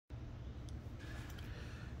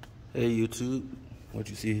Hey YouTube, what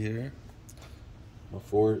you see here, my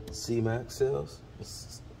Ford Cmax cells.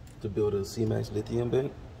 It's to build a Cmax lithium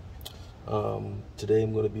bank. Today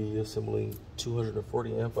I'm going to be assembling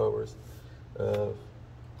 240 amp hours of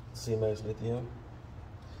Cmax lithium.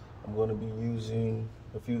 I'm going to be using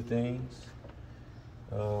a few things.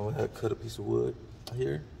 I had cut a piece of wood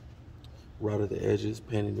here, routed the edges,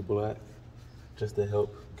 painted it black, just to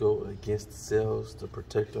help go against the cells to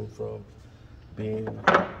protect them from being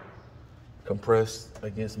compressed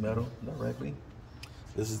against metal directly.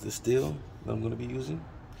 This is the steel that I'm going to be using.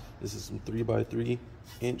 This is some 3x3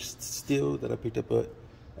 inch steel that I picked up at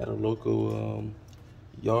a local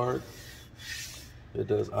yard. It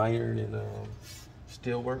does iron and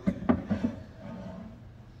steel work.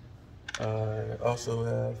 I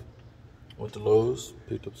also went to Lowe's,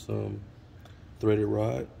 picked up some threaded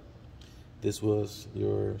rod. This was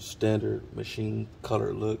your standard machine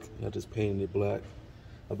color look. I just painted it black.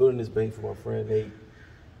 I'm building this bank for my friend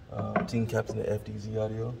Nate, team captain at FDZ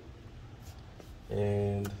Audio,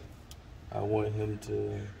 and I want him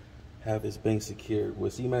to have his bank secured.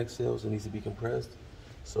 With Cmax cells, it needs to be compressed,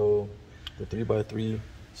 so the 3x3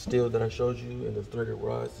 steel that I showed you and the threaded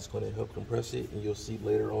rods is going to help compress it, and you'll see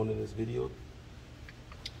later on in this video.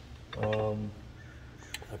 I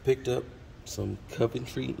picked up some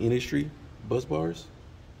Coventry industry Busbars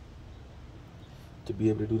to be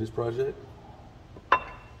able to do this project.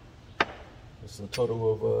 It's a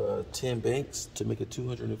total of 10 banks to make a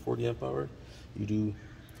 240 amp hour. You do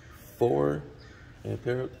 4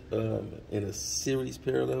 in a series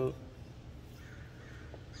parallel.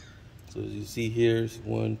 So as you see here, it's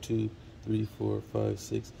 1, 2, 3, 4, 5,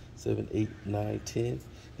 6, 7, 8, 9, 10.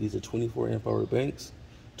 These are 24 amp hour banks.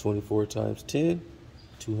 24 times 10,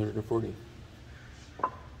 240.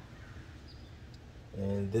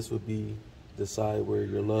 And this would be the side where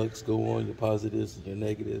your lugs go on, your positives and your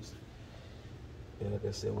negatives. And like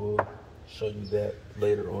I said, we'll show you that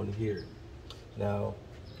later on here. Now,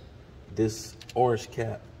 this orange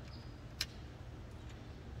cap,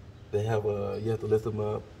 you have to lift them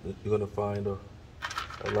up. You're gonna find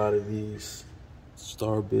a lot of these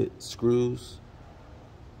star bit screws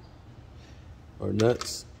or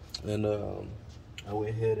nuts. And I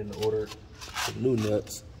went ahead and ordered some new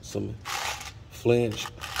nuts, some flange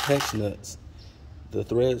hex nuts. The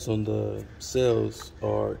threads on the cells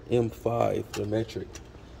are M5, they're metric.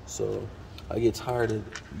 So I get tired of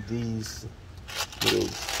these little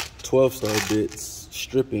 12-star bits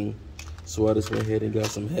stripping. So I just went ahead and got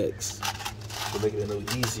some hex to make it a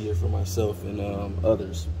little easier for myself and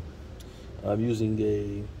others. I'm using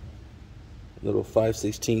a little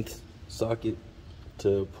 5/16 socket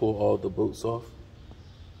to pull all the bolts off.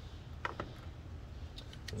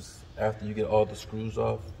 Just after you get all the screws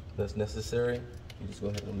off that's necessary, you just go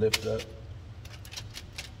ahead and lift up.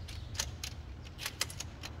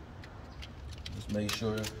 Just make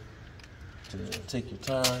sure to take your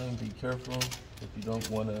time, be careful if you don't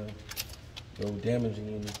want to go damaging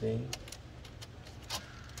anything.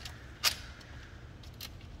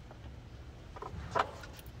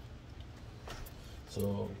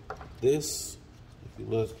 So this, if you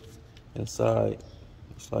look inside,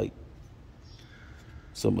 it's like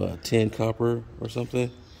some tin copper or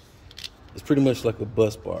something. It's pretty much like a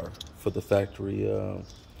bus bar for the factory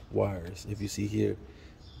wires. If you see here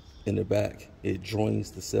in the back, it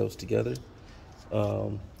joins the cells together.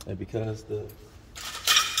 And because the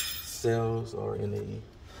cells are in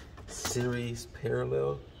a series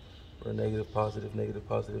parallel, or negative,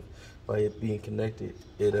 positive, by it being connected,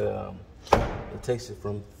 it takes it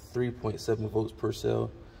from 3.7 volts per cell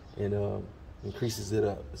and increases it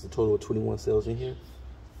up. It's a total of 21 cells in here.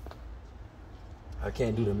 I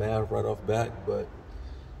can't do the math right off bat, but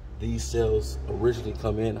these cells originally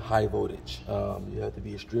come in high voltage. You have to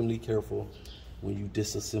be extremely careful when you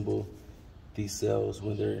disassemble these cells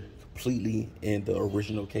when they're completely in the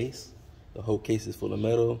original case. The whole case is full of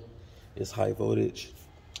metal, it's high voltage.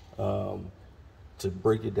 To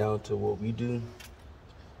break it down to what we do,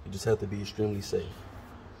 you just have to be extremely safe.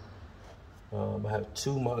 I have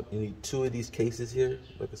you need 2 of these cases here.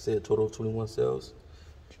 Like I said, a total of 21 cells.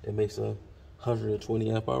 It makes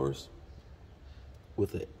 120 amp hours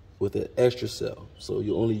with an extra cell. So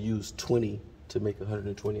you only use 20 to make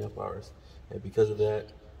 120 amp hours. And because of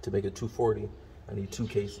that, to make a 240, I need 2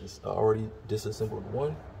 cases. I already disassembled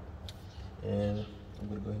one, and I'm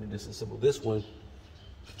gonna go ahead and disassemble this one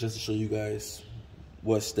just to show you guys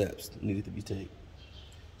what steps needed to be taken.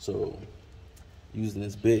 So using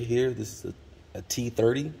this bit here, this is a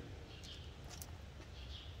T30.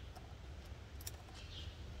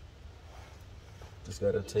 Just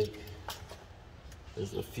gotta take,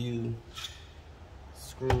 there's a few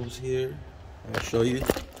screws here. I'll show you.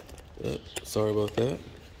 Yep, sorry about that.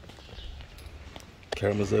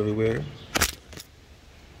 Cameras everywhere.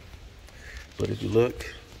 But if you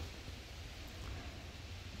look,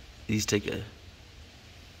 these take a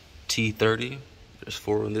T30. There's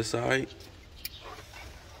 4 on this side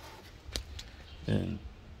and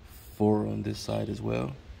 4 on this side as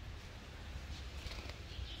well.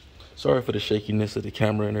 Sorry for the shakiness of the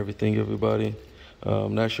camera and everything, everybody.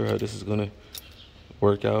 I'm not sure how this is gonna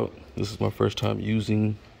work out. This is my first time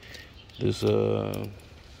using this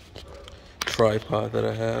tripod that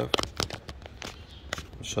I have.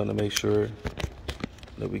 I'm trying to make sure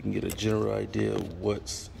that we can get a general idea of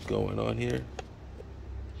what's going on here.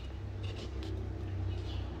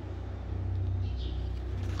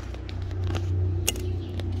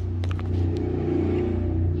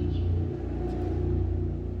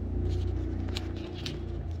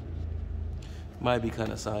 Might be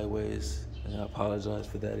kind of sideways, and I apologize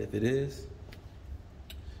for that if it is.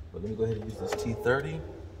 But let me go ahead and use this T30.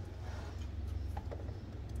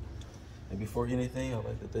 And before anything, I'd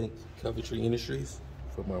like to thank Coventry Industries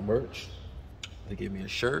for my merch. They gave me a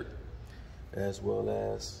shirt, as well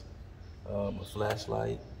as a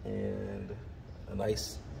flashlight and a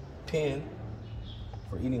nice pen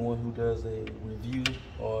for anyone who does a review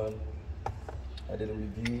on. I did a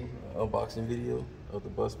review, unboxing video of the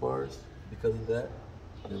Busbars. Because of that,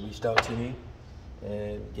 they reached out to me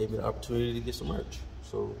and gave me the opportunity to get some merch.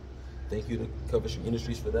 So thank you to Coventry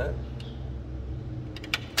Industries for that.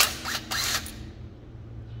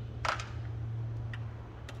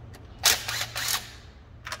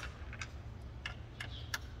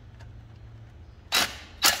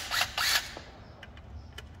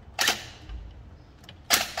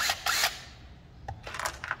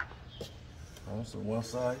 So one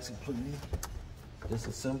side is completely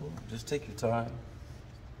disassembled. Just take your time.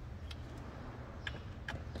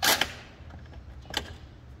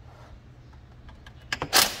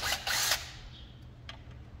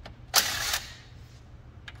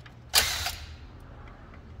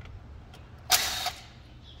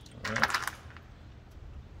 Alright.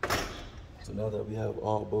 So now that we have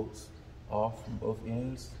all bolts off from both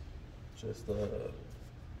ends, just kind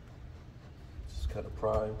of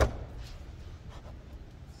pry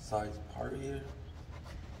sides apart here.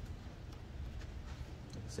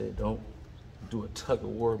 Like I said, don't do a tug of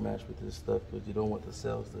war match with this stuff because you don't want the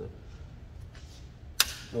cells to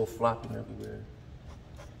go flopping everywhere.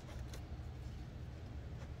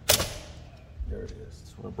 There it is.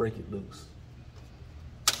 Just want to break it loose.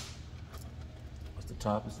 Once the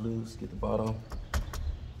top is loose, get the bottom.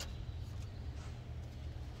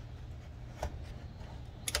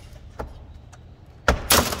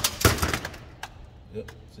 Yep,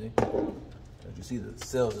 see? As you see, the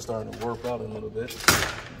cells are starting to warp out a little bit.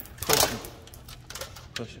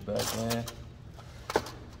 Push it back, man.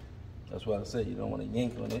 That's why I said you don't want to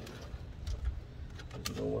yank on it,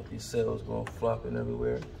 because you don't want these cells going flopping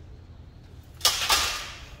everywhere.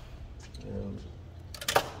 And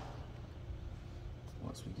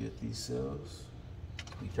once we get these cells,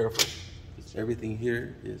 be careful, because everything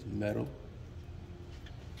here is metal.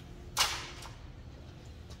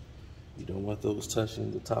 You don't want those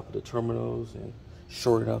touching the top of the terminals and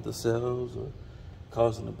shorting out the cells or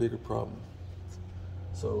causing a bigger problem.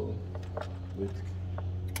 So with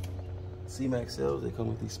Cmax cells, they come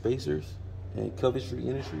with these spacers, and Coventry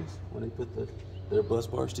Industries, when they put their bus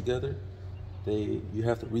bars together, you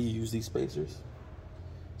have to reuse these spacers.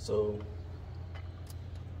 So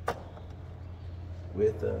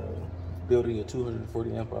with building a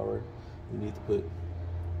 240 amp hour, you need to put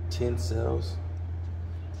 10 cells.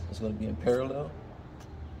 It's going to be in parallel.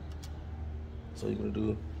 So you're going to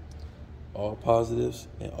do all positives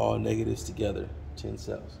and all negatives together, 10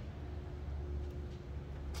 cells.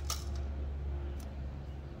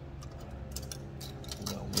 We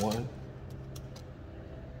got one.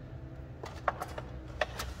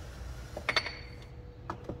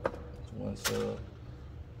 That's one cell.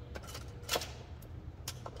 So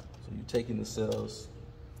you're taking the cells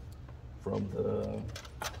from the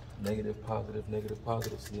negative,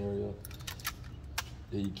 positive scenario.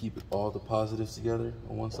 Then you keep all the positives together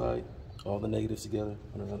on one side, all the negatives together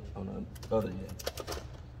on the other end.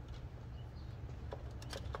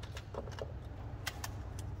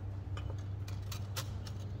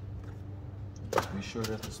 Just be sure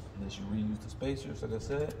that you reuse the spacers, like I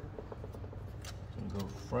said. You can go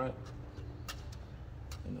front,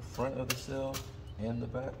 in the front of the cell and the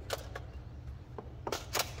back.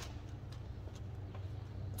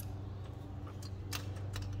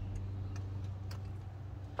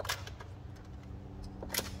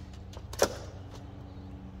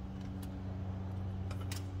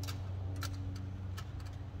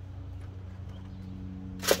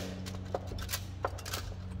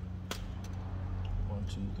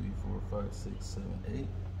 6, 7, 8,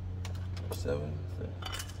 7, 2,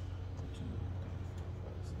 3,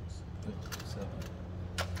 4, 5, 6, 7.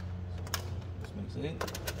 This makes 8.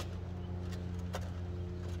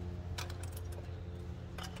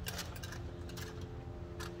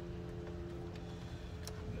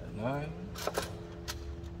 We got 9.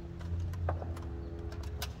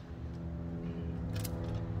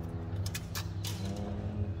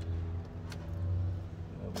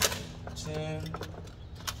 And 10. Put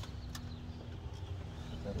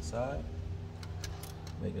that aside.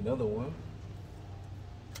 Make another one.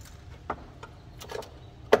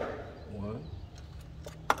 1,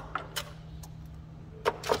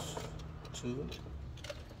 2,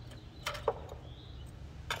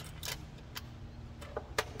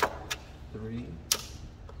 3,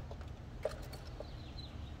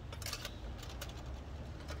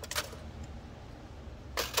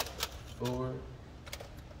 4,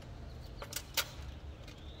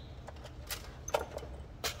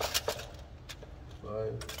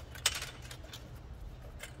 5,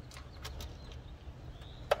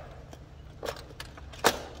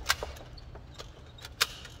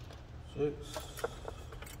 6,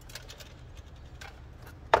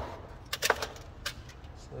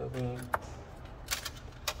 7,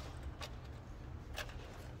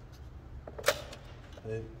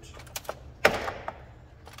 8,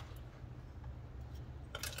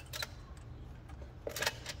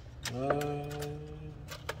 9,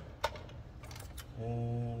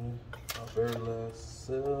 and our very last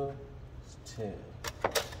cell is 10.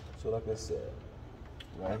 So like I said,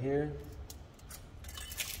 right here,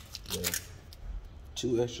 we have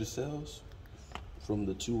 2 extra cells from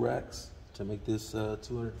the 2 racks to make this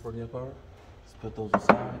 240 amp hour. Let's put those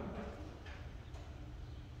aside.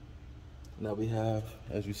 Now we have,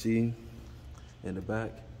 as you see in the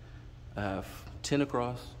back, I have 10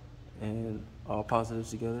 across and all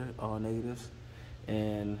positives together, all negatives,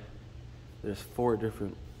 and there's 4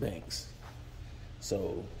 different banks.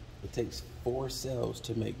 So it takes 4 cells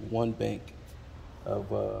to make 1 bank of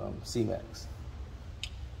Cmax.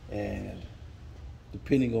 And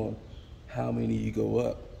depending on how many you go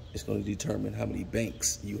up, it's going to determine how many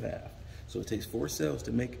banks you have. So it takes 4 cells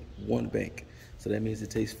to make 1 bank. So that means it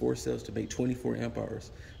takes 4 cells to make 24 amp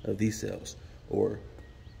hours of these cells. Or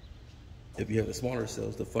if you have the smaller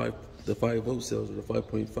cells, the 5 volt cells or the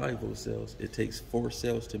 5.5 volt cells, it takes 4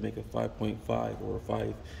 cells to make a 5.5 or a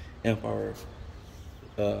 5 amp hour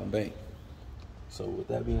bank. So with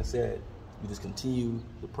that being said, you just continue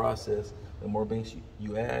the process. The more banks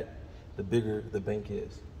you add, the bigger the bank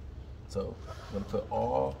is. So I'm gonna put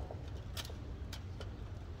all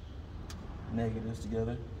negatives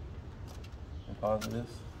together and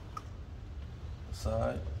positives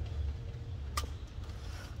aside.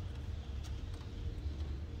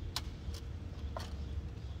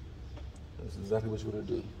 That's exactly what you're gonna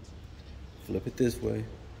do. Flip it this way.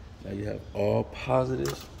 Now you have all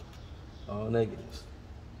positives, all negatives.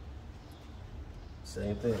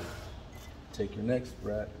 Same thing. Take your next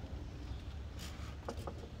rack,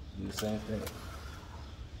 do the same thing.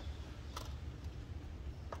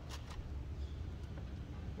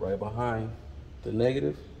 Right behind the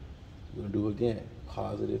negative, you're gonna do again,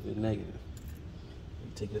 positive and negative.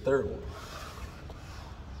 You take your third one.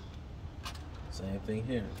 Same thing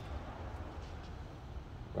here.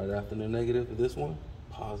 Right after the negative of this one,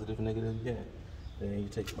 positive, negative again. Then you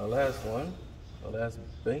take my last one, my last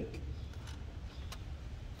bank.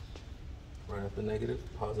 Right after negative,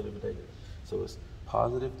 positive, negative. So it's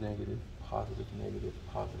positive, negative, positive, negative,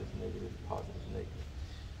 positive, negative, positive, negative.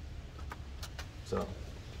 So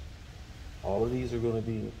all of these are going to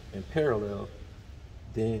be in parallel,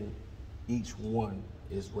 then each one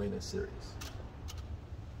is ran in series.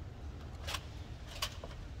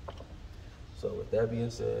 So with that being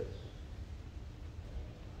said,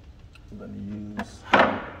 I'm going to use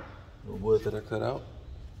the wood that I cut out.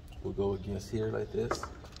 We'll go against here like this.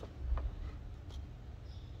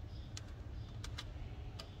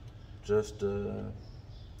 Just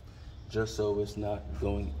so it's not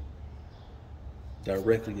going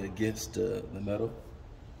directly against the metal,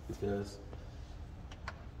 because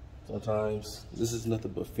sometimes this is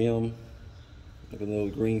nothing but film, like a little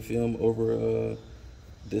green film over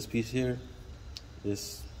this piece here.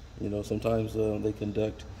 This, you know, sometimes they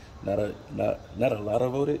conduct not a lot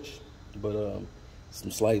of voltage, but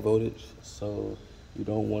some slight voltage, so you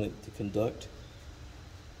don't want it to conduct.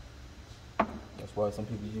 That's why some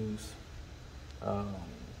people use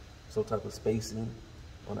some type of spacing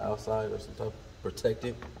on the outside or some type of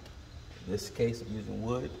protectant. In this case, I'm using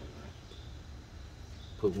wood.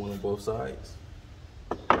 Put one on both sides.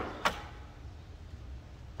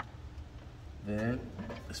 Then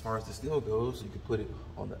as far as the steel goes, you can put it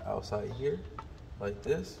on the outside here, like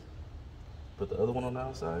this. Put the other one on the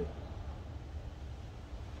outside,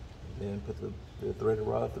 and then put the threaded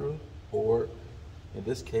rod through. Or in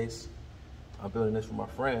this case, I'm building this for my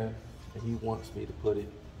friend, and he wants me to put it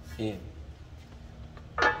in.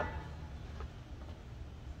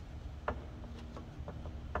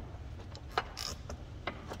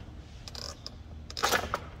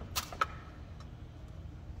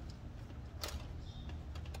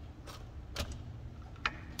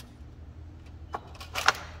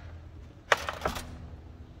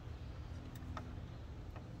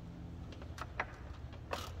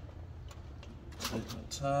 Take my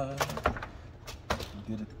time,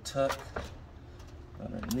 get it tucked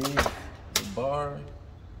underneath the bar.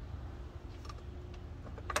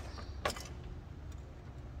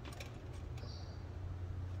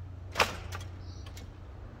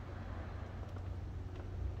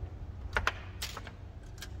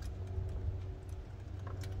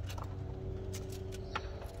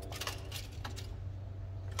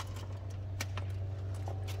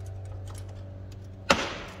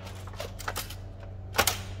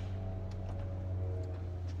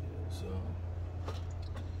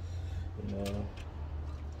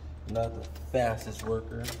 Not the fastest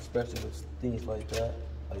worker, especially with things like that,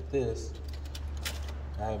 like this.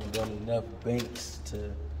 I haven't done enough banks to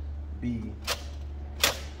be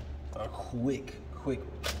a quick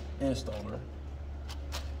installer.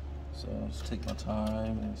 So I'll just take my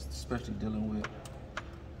time, and especially dealing with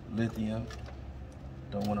lithium.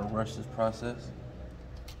 Don't want to rush this process.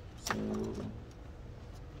 So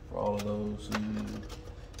for all of those who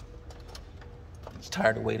is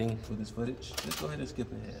tired of waiting for this footage, just go ahead and skip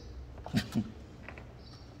ahead.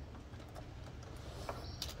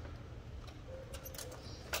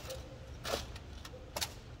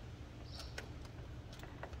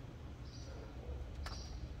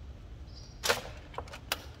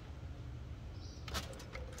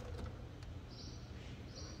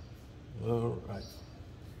 All right.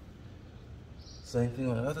 Same thing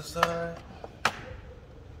on the other side.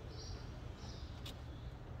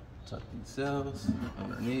 Tuck these cells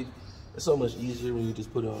underneath. It's so much easier when you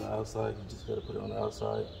just put it on the outside. You just gotta put it on the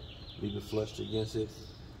outside, leave it flushed against it,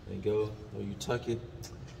 and go. When you tuck it,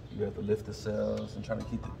 you have to lift the cells and try to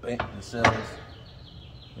keep the cells,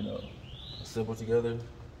 you know, assembled together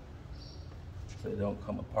so they don't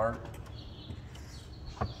come apart.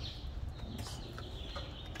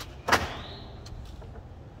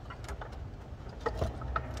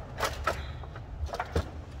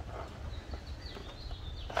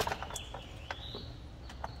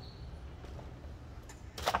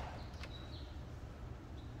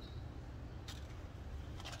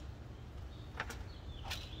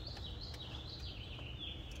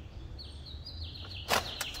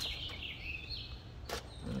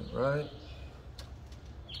 Right,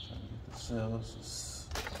 trying to get the cells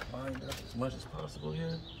lined up as much as possible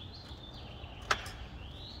here.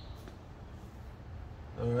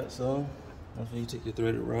 All right, so after you take your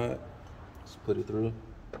threaded rod, just put it through.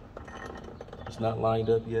 It's not lined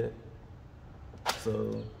up yet,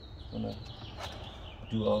 so I'm gonna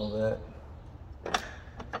do all of that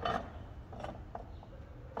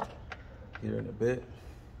here in a bit.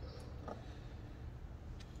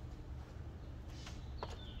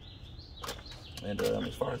 And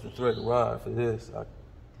as far as the threaded rod for this, I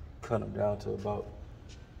cut them down to about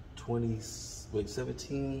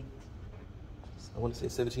 17, I want to say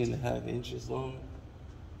 17 and a half inches long.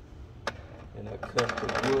 And I cut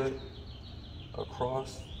the wood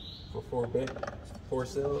across for 4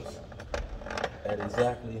 cells at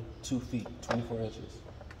exactly 2 feet, 24 inches.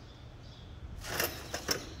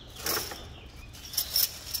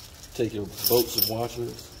 Take your bolts and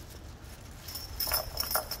washers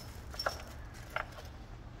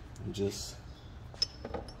and just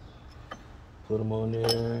put them on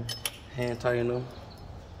there, hand tighten them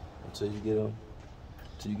until you get them,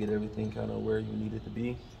 until you get everything kind of where you need it to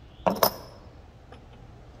be. I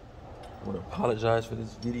want to apologize for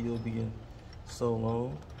this video being so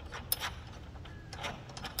long.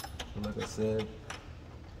 But like I said,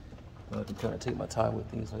 I like to kind of take my time with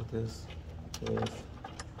things like this because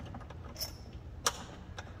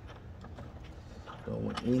I don't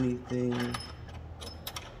want anything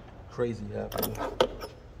crazy happening.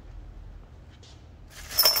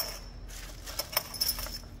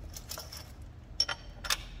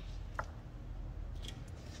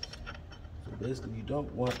 So basically, you don't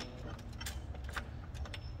want,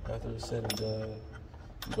 after it's said and done,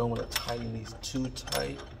 you don't want to tighten these too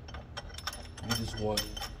tight. You just want,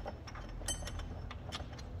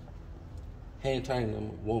 hand tightening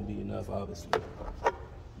them won't be enough, obviously,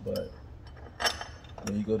 but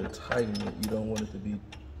when you go to tighten it, you don't want it to be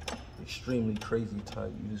extremely crazy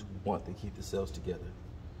tight. You just want to keep the cells together.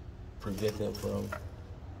 Prevent them from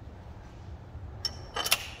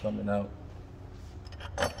coming out.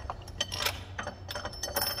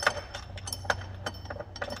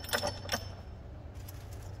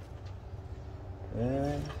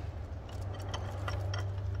 And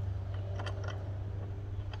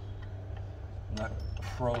not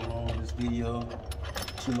prolong this video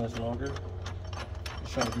too much longer.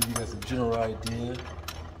 Just trying to give you guys a general idea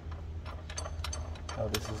how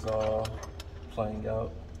this is all playing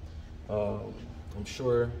out. I'm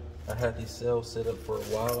sure I had these cells set up for a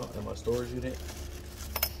while in my storage unit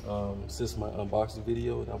since my unboxing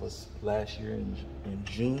video. That was last year in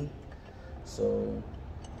June. So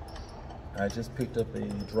I just picked up a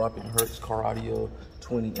drop-in Hertz car audio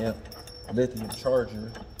 20 amp lithium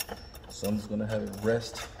charger. So I'm just gonna have it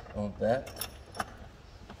rest on that.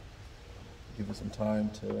 Give it some time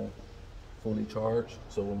to fully charge.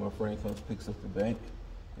 So when my friend comes, picks up the bank,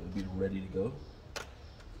 it'll be ready to go.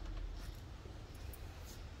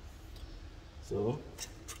 So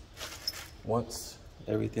once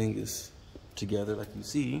everything is together like you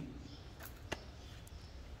see,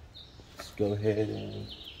 let's go ahead and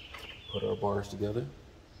put our bars together.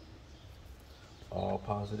 All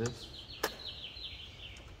positives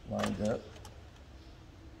lined up.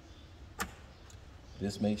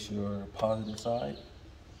 This makes your positive side.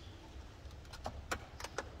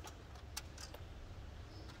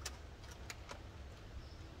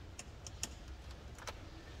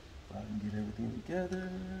 I can get everything together,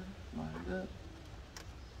 lined up.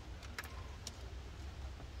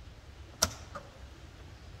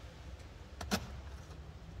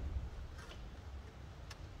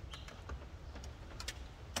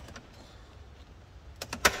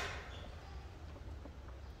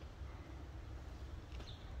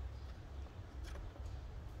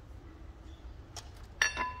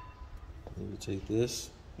 You take this,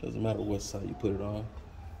 doesn't matter what side you put it on,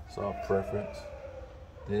 it's all preference.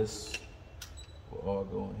 This will all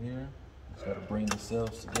go in here. Just gotta bring the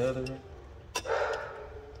cells together.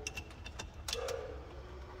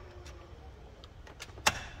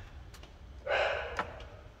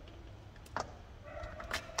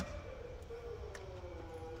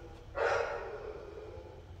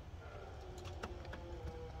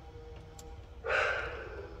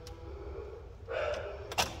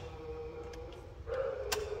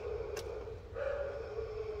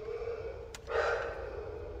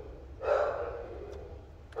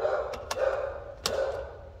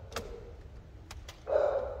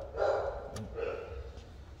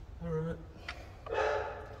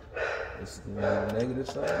 This is the negative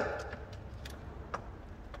side.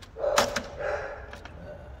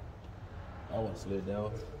 I want to slid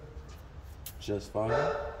down just fine.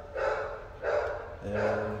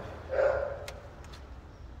 And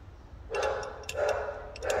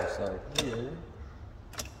this side here.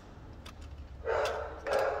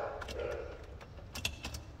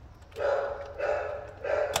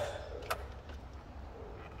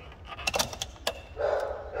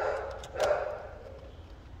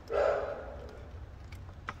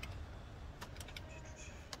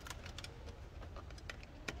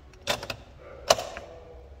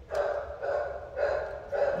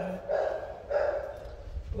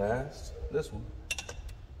 Last, this one.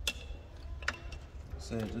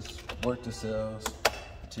 So just work the cells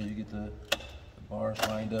until you get the bars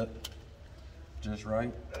lined up just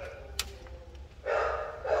right.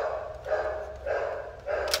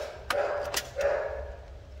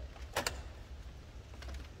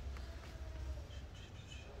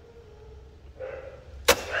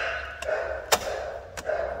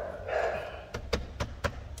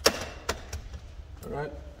 All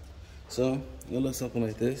right. So it'll look something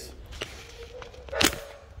like this.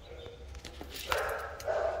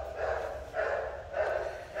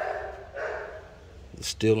 It's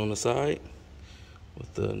still on the side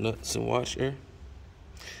with the nuts and washer.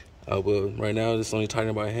 Right now it's only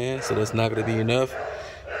tightening by hand, so that's not going to be enough.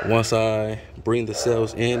 Once I bring the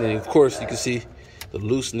cells in, and of course you can see the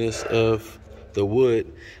looseness of the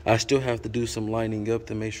wood, I still have to do some lining up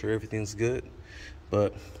to make sure everything's good.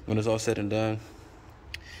 But when it's all said and done,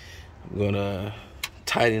 I'm gonna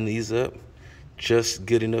tighten these up just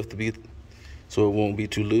good enough to be so it won't be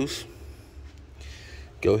too loose.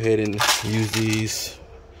 Go ahead and use these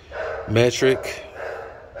metric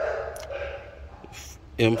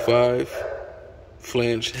M5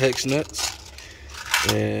 flange hex nuts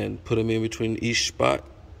and put them in between each spot,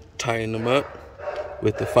 tighten them up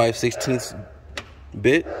with the 5/16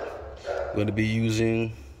 bit. I'm going to be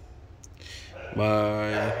using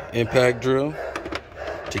my impact drill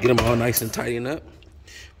to get them all nice and tightened up.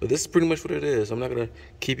 But this is pretty much what it is. I'm not gonna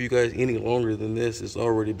keep you guys any longer than this. It's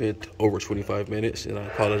already been over 25 minutes, and I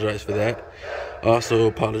apologize for that. I also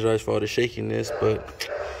apologize for all the shakiness, but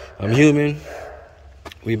I'm human.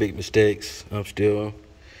 We make mistakes. I'm still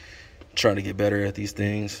trying to get better at these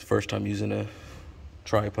things. First time using a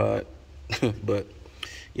tripod. But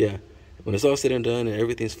yeah, when it's all said and done and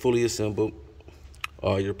everything's fully assembled,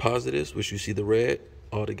 all your positives, which you see the red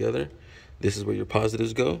all together, this is where your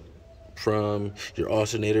positives go. From your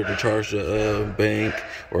alternator to charge the bank,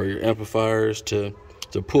 or your amplifiers to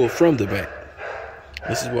pull from the bank.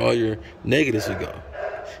 This is where all your negatives will go.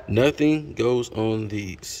 Nothing goes on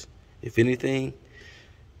these. If anything,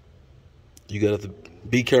 you gotta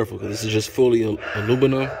be careful, because this is just fully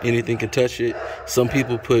aluminum. Anything can touch it. Some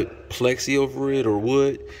people put plexi over it or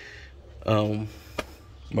wood.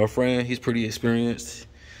 My friend, he's pretty experienced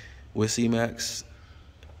with Cmax,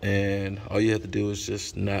 and all you have to do is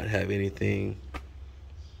just not have anything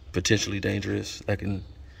potentially dangerous that can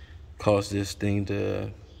cause this thing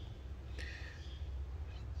to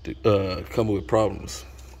come with problems.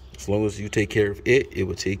 As long as you take care of it, it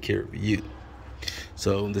will take care of you.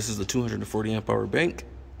 So this is a 240 amp hour bank.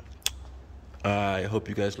 I hope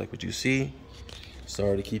you guys like what you see.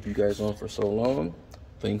 Sorry to keep you guys on for so long.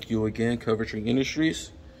 Thank you again, Coventry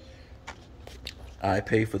Industries. I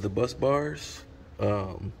pay for the Busbars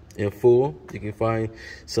in full. You can find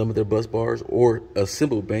some of their Busbars or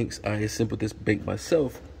assembled banks. I assembled this bank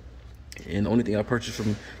myself, and the only thing I purchased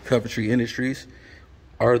from Coventry Industries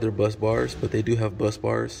are their Busbars, but they do have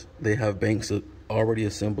Busbars. They have banks already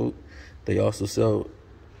assembled. They also sell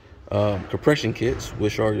compression kits,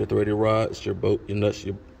 which are your threaded rods, your bolt, your nuts,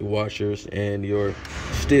 your washers, and your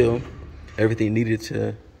steel. Everything needed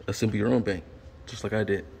to assemble your own bank, just like I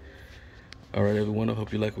did. All right, everyone, I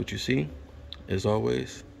hope you like what you see. As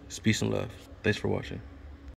always, it's peace and love. Thanks for watching.